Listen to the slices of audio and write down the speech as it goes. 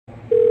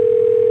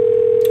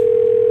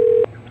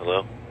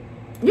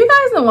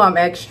reason why I'm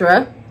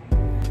extra.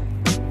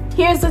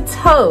 Here's a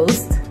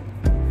toast,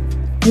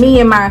 me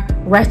and my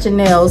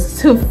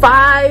rationales, to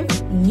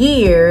 5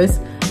 years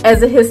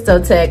as a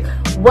histotech.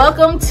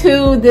 Welcome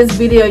to this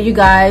video, you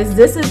guys.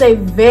 This is a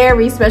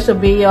very special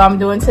video I'm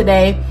doing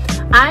today.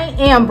 I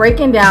am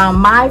breaking down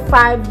my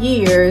 5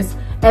 years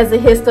as a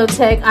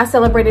histotech. I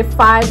celebrated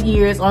 5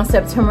 years on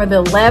September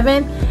the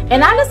 11th,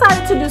 and I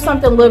decided to do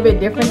something a little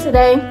bit different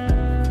today.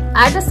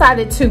 I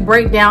decided to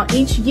break down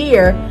each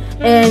year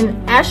and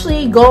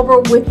actually go over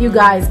with you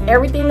guys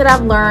everything that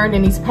I've learned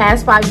in these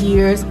past 5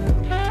 years,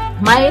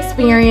 my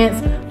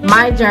experience,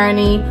 my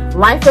journey,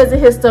 life as a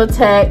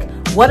histotech,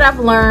 what I've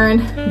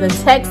learned, the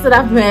techs that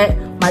I've met,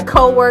 my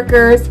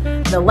co-workers,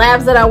 the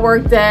labs that I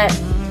worked at,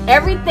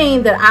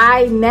 everything that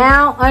I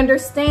now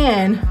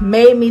understand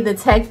made me the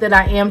tech that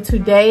I am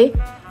today.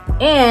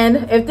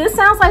 And if this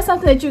sounds like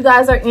something that you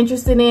guys are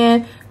interested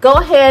in, go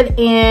ahead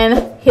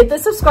and hit the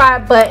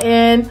subscribe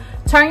button,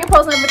 turn your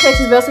post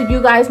notifications bell so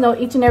you guys know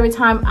each and every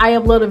time I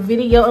upload a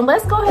video. And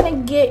let's go ahead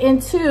and get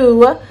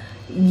into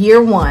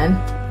year one.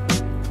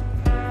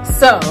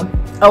 So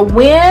a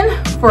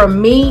win for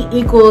me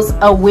equals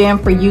a win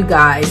for you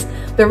guys.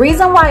 The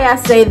reason why I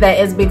say that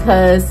is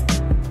because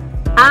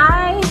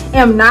I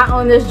am not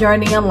on this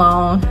journey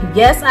alone.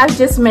 Yes, I've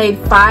just made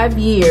 5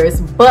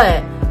 years,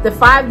 but the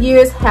 5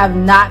 years have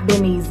not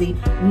been easy.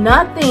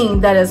 Nothing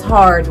that is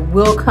hard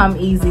will come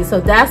easy. So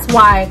that's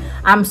why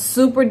I'm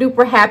super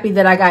duper happy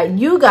that I got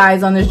you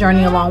guys on this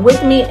journey along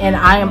with me, and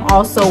I am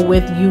also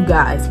with you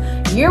guys.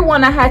 Year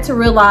one, I had to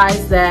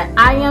realize that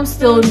I am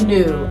still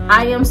new.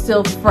 I am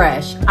still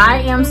fresh. I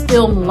am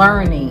still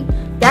learning.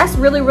 That's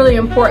really, really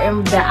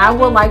important that I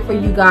would like for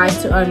you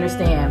guys to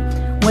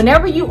understand.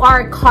 Whenever you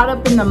are caught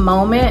up in the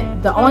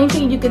moment, the only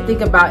thing you can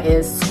think about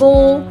is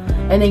school,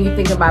 and then you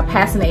think about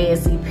passing the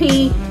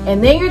ASCP,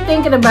 and then you're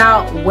thinking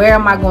about where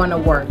am I going to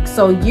work.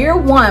 So year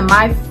one,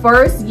 my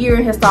first year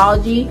in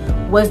histology,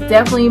 was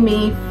definitely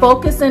me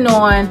focusing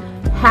on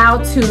how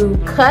to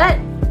cut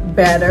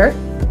better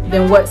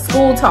than what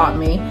school taught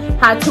me,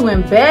 how to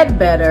embed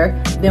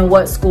better than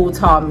what school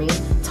taught me,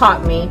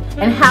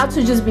 and how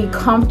to just be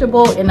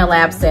comfortable in a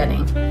lab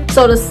setting.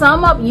 So to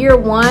sum up year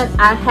one,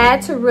 I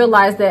had to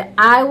realize that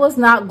I was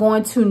not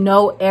going to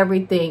know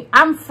everything.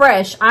 I'm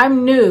fresh,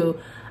 I'm new,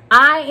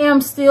 I am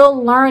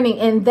still learning,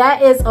 and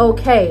that is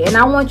okay. And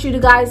I want you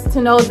guys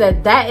to know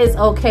that that is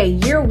okay.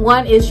 Year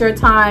one is your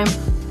time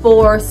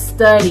for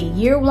study.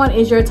 Year one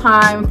is your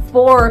time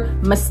for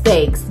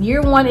mistakes.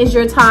 Year one is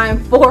your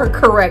time for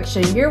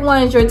correction. Year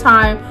one is your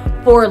time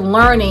for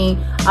learning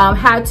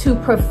how to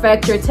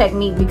perfect your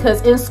technique,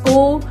 because in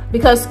school,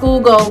 school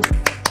goes,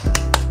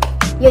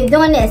 you're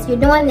doing this,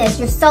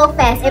 you're so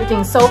fast.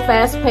 Everything's so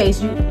fast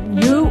paced.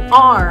 You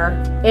are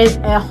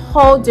in a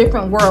whole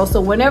different world.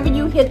 So whenever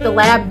you hit the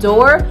lab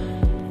door,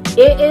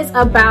 it is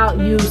about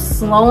you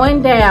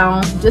slowing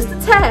down just a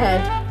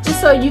tad,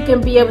 just so you can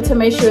be able to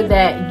make sure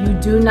that you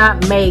do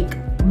not make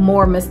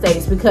more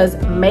mistakes, because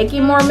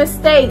making more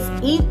mistakes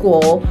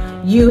equal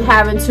you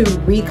having to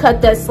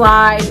recut that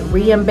slide,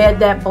 re-embed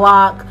that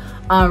block,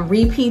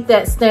 repeat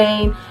that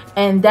stain.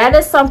 And that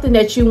is something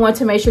that you want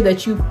to make sure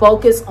that you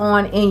focus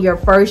on in your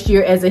first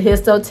year as a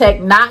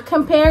histotech, not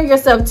comparing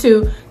yourself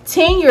to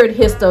tenured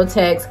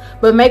histotechs,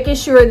 but making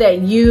sure that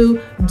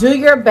you do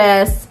your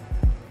best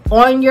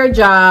on your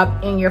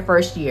job in your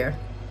first year.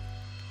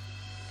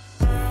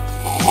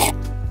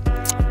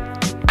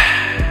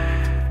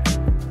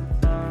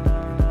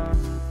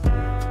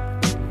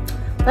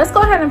 Let's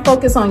go ahead and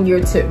focus on year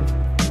two.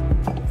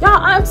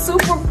 Y'all, I'm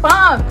super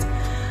pumped.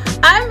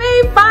 I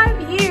made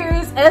 5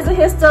 years as a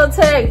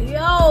histotech.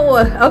 Yo,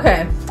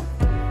 okay.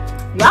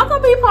 Y'all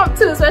gonna be pumped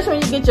too, especially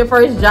when you get your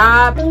first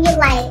job. And you're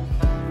like,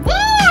 dang,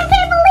 I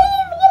can't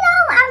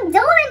believe, I'm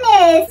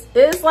doing this.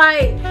 It's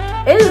like,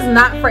 it is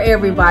not for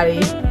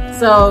everybody.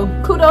 So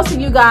kudos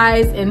to you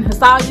guys in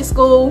histology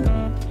school.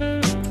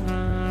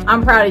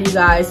 I'm proud of you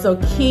guys. So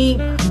keep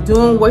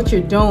doing what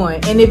you're doing.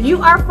 And if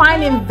you are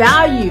finding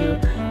value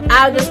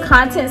out of this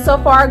content so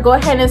far, go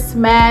ahead and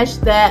smash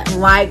that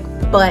like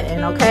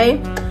button,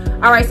 okay?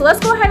 All right, so let's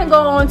go ahead and go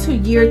on to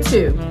year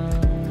two.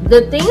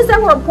 The things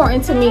that were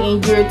important to me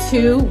in year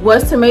two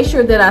was to make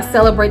sure that I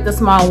celebrate the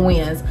small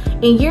wins.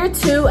 In year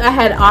two, I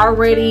had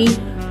already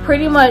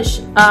pretty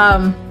much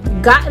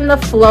gotten the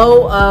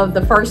flow of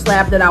the first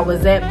lab that I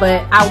was at,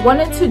 but I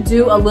wanted to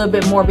do a little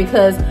bit more,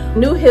 because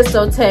new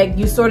histotech,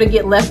 you sort of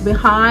get left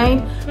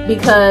behind,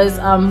 because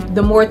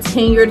the more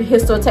tenured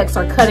histotechs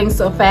are cutting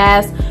so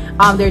fast.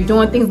 They're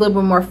doing things a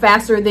little bit more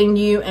faster than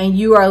you, and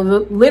you are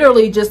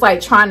literally just like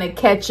trying to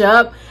catch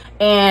up.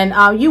 And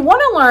you want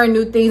to learn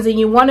new things, and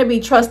you want to be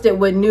trusted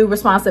with new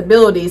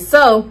responsibilities.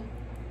 So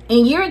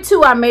in year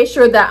two, I made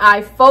sure that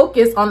I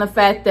focused on the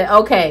fact that,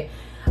 okay,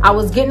 I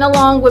was getting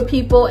along with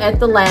people at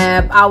the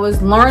lab. I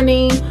was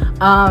learning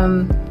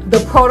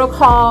the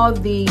protocol,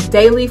 the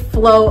daily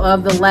flow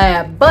of the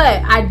lab,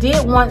 but I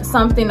did want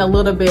something a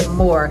little bit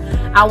more.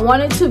 I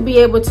wanted to be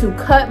able to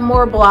cut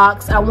more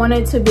blocks. I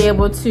wanted to be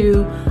able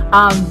to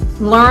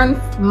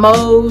learn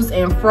modes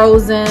and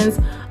frozens.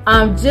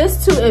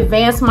 just to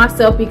advance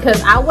myself,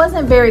 because I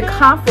wasn't very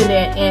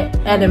confident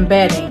at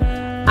embedding.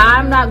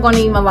 I'm not going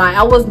to even lie,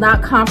 I was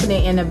not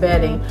confident in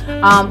embedding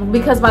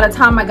because by the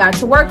time I got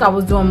to work, I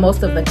was doing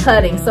most of the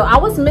cutting. So I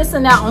was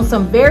missing out on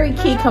some very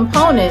key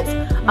components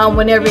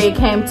whenever it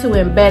came to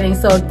embedding.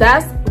 So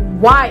that's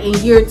why in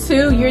year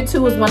two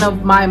was one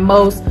of my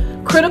most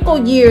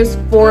critical years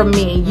for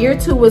me. Year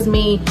two was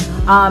me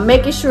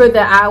making sure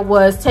that I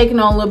was taking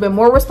on a little bit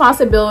more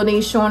responsibility,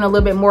 showing a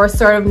little bit more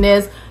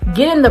assertiveness,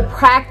 getting the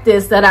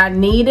practice that I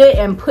needed,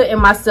 and putting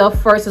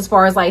myself first as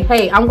far as like,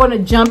 hey, I'm going to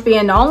jump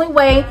in. The only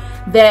way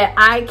that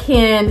I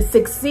can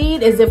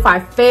succeed is if I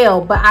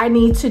fail, but I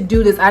need to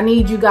do this. I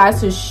need you guys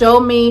to show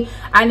me.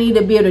 I need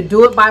to be able to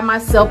do it by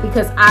myself,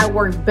 because I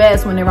work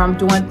best whenever I'm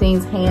doing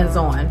things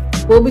hands-on.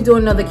 We'll be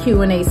doing another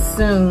Q&A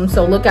soon,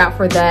 so look out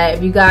for that.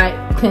 If you got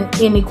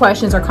any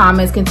questions or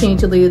comments, continue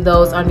to leave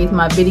those underneath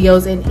my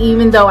videos. And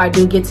even though I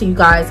do get to you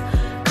guys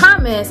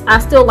comments, I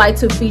still like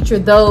to feature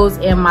those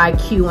in my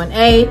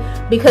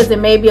Q&A, because it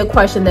may be a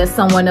question that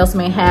someone else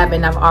may have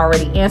and I've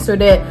already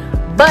answered it.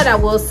 But I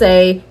will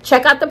say,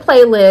 check out the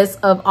playlist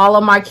of all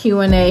of my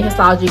Q&A,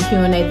 histology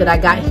Q&A that I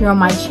got here on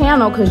my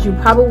channel, because you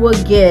probably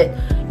will get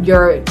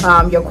your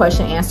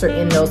question answered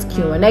in those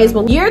Q&As.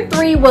 But year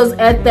three was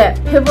at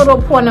that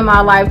pivotal point in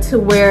my life to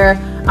where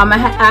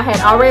I had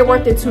already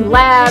worked at 2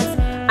 labs.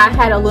 I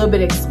had a little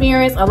bit of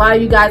experience. A lot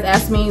of you guys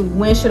asked me,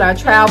 when should I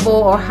travel,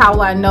 or how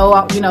will I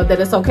know, that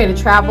it's okay to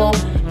travel?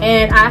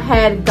 And I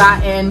had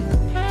gotten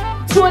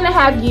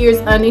 2.5 years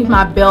underneath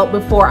my belt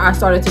before I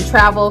started to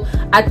travel.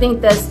 I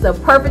think that's the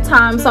perfect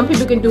time. Some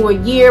people can do a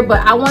year, but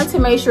I wanted to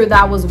make sure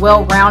that I was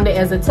well-rounded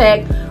as a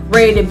tech,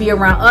 ready to be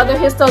around other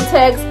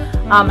histotechs.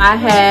 I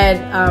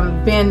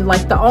had been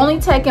like the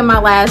only tech in my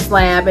last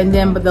lab, and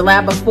then but the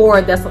lab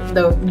before, that's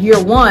the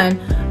year one,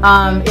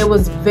 it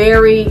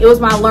was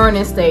my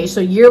learning stage. So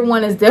year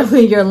one is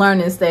definitely your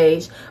learning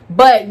stage.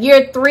 But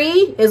year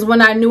three is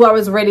when I knew I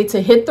was ready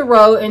to hit the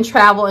road and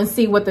travel and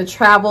see what the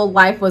travel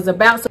life was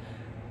about. So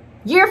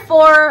year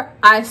four,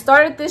 I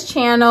started this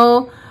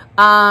channel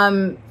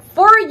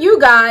for you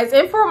guys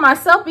and for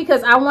myself,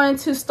 because I wanted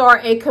to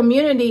start a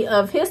community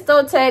of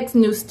histotechs,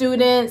 new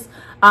students,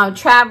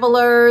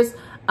 travelers,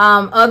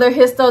 other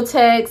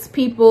histotechs,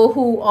 people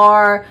who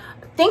are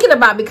thinking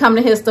about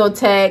becoming a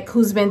histotech,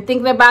 who's been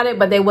thinking about it,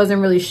 but they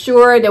wasn't really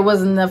sure. There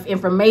wasn't enough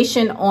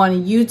information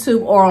on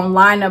YouTube or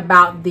online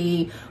about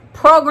the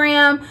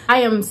program.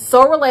 I am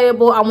so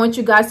relatable. I want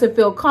you guys to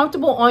feel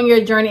comfortable on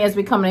your journey as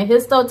becoming a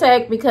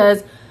histotech,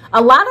 because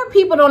a lot of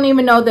people don't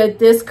even know that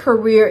this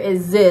career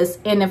exists.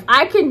 And if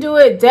I can do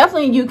it,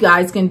 definitely you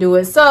guys can do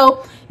it.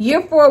 So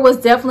year four was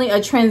definitely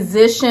a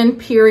transition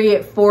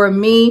period for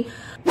me.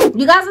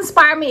 You guys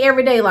inspire me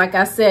every day. Like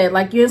I said,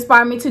 like, you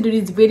inspire me to do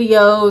these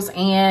videos,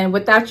 and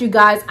without you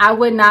guys, I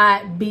would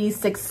not be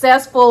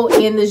successful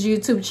in this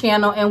YouTube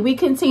channel. And we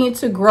continue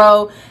to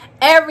grow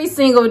every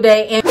single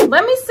day. And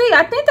let me see,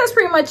 I think that's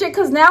pretty much it,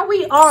 because now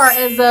we are,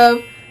 as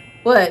of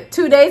what,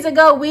 2 days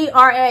ago, we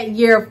are at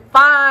year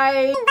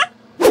 5.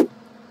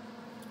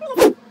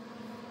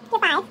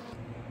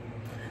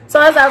 So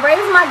as I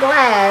raise my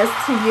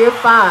glass to year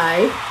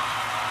 5,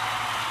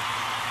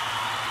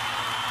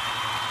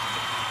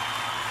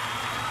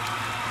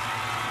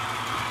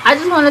 I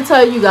just want to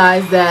tell you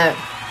guys that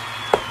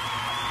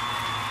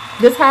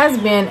this has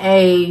been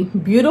a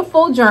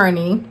beautiful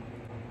journey.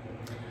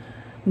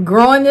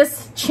 Growing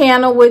this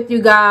channel with you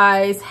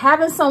guys,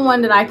 having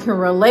someone that I can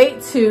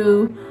relate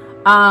to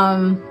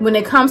when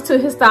it comes to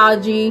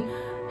histology,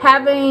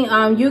 having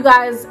you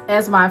guys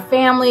as my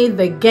family,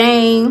 the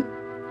gang.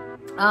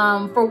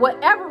 For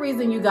whatever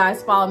reason you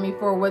guys follow me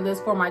for, whether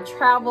it's for my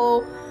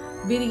travel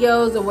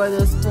videos or whether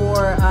it's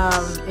for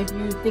if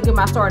you think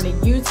about starting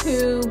a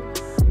YouTube.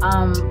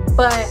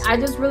 But I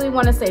just really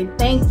want to say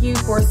thank you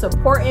for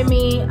supporting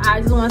me. I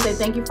just want to say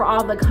thank you for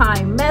all the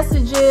kind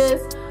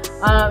messages.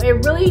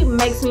 It really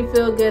makes me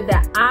feel good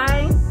that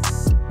I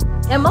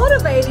am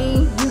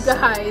motivating you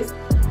guys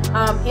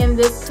in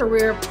this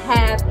career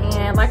path.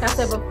 And like I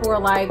said before,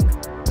 like,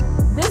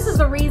 this is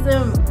the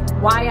reason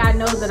why I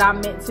know that I'm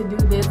meant to do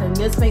this, and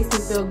this makes me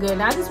feel good.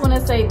 And I just want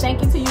to say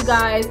thank you to you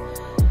guys.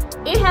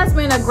 It has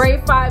been a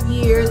great 5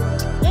 years,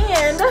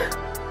 and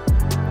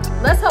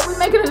let's hope we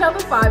make it another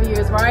 5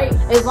 years, right?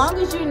 As long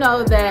as you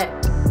know that,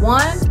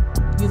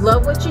 1, you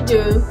love what you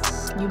do,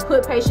 you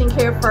put patient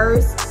care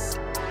first,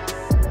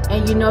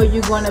 and you know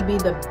you're going to be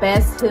the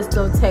best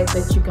histotech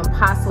that you can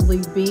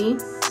possibly be,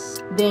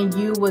 then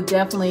you will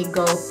definitely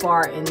go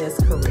far in this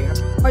career.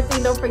 One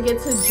thing, don't forget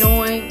to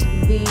join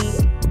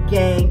the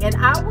gang, and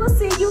I will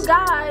see you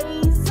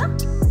guys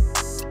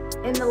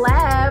in the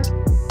lab.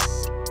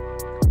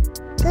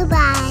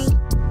 Goodbye.